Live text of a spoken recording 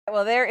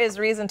Well, there is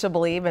reason to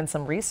believe in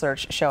some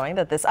research showing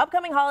that this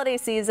upcoming holiday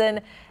season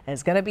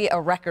is going to be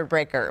a record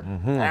breaker.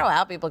 I don't know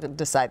how people can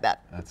decide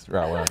that. That's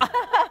right.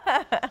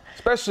 Well,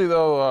 especially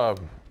though,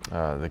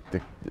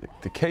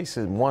 the case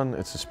in one,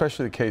 it's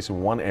especially the case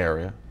in one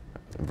area.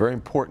 A very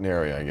important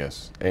area, I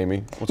guess.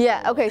 Amy?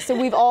 Yeah, okay, so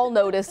we've all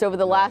noticed over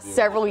the last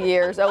several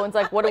years. Owen's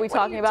like, what are we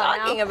talking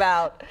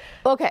about?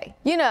 Okay,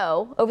 you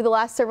know, over the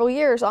last several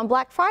years on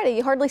Black Friday,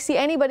 you hardly see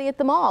anybody at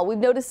the mall. We've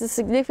noticed a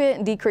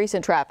significant decrease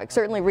in traffic.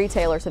 Certainly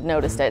retailers have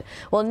noticed it.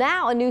 Well,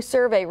 now a new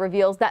survey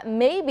reveals that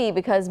may be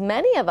because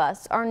many of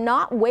us are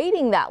not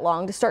waiting that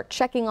long to start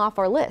checking off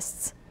our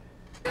lists.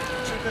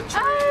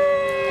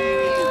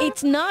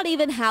 It's not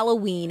even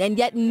Halloween, and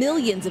yet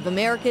millions of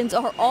Americans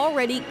are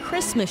already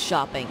Christmas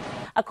shopping.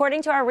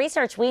 According to our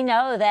research, we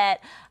know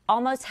that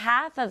almost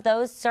half of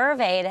those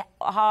surveyed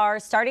are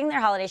starting their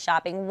holiday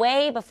shopping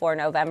way before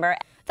November.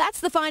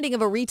 That's the finding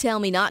of a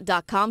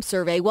RetailMeNot.com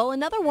survey, while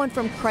another one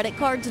from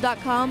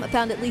CreditCards.com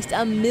found at least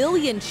 1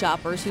 million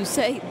shoppers who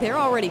say they're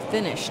already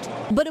finished.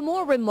 But a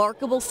more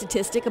remarkable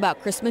statistic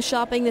about Christmas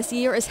shopping this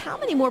year is how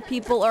many more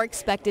people are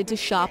expected to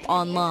shop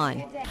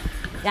online.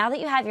 Now that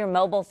you have your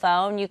mobile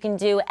phone, you can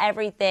do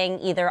everything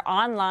either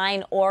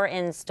online or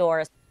in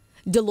stores.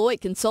 Deloitte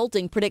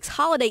Consulting predicts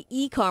holiday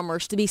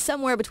e-commerce to be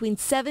somewhere between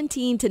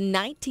 17 to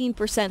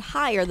 19%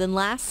 higher than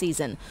last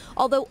season,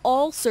 although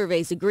all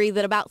surveys agree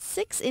that about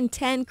 6 in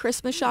 10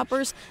 Christmas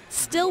shoppers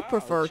still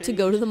prefer to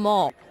go to the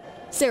mall.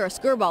 Sarah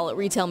Skirball at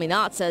Retail Me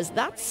Not says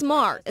that's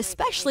smart,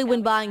 especially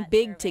when buying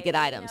big ticket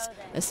items,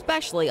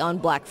 especially on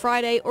Black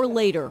Friday or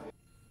later.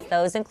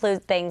 Those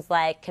include things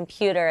like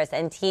computers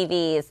and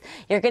TVs.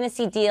 You're going to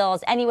see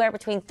deals anywhere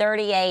between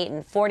 38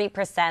 and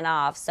 40%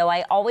 off. So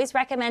I always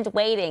recommend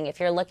waiting if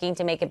you're looking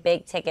to make a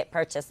big ticket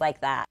purchase like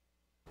that.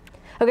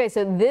 Okay,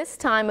 so this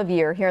time of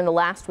year, here in the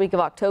last week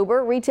of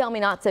October, Retail Me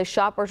Not says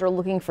shoppers are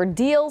looking for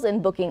deals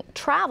and booking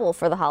travel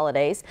for the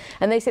holidays.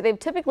 And they say they've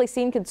typically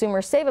seen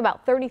consumers save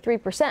about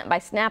 33% by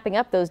snapping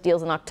up those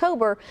deals in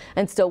October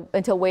and still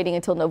until waiting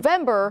until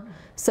November.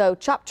 So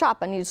chop, chop.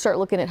 I need to start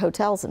looking at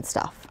hotels and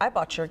stuff. I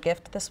bought your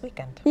gift this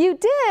weekend. You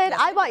did?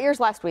 I bought yours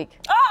last week.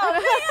 Oh,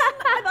 man.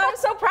 I was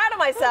so proud of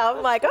myself.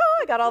 I'm like, oh,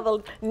 I got all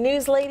the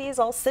news ladies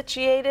all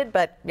situated.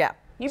 But yeah.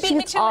 You beat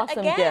me to awesome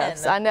it again.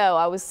 Gifts. I know.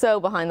 I was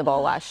so behind the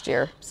ball last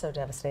year. So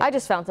devastated. I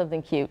just found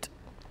something cute.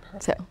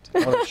 So.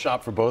 I'm going to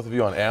shop for both of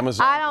you on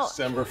Amazon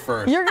December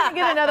 1st. You're going to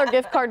get another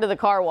gift card to the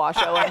car wash,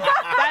 Owen.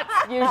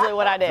 That's usually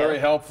what I do. Very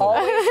helpful.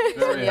 Always.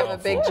 Very You have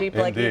a big Jeep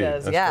like he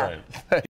does. That's yeah. Right.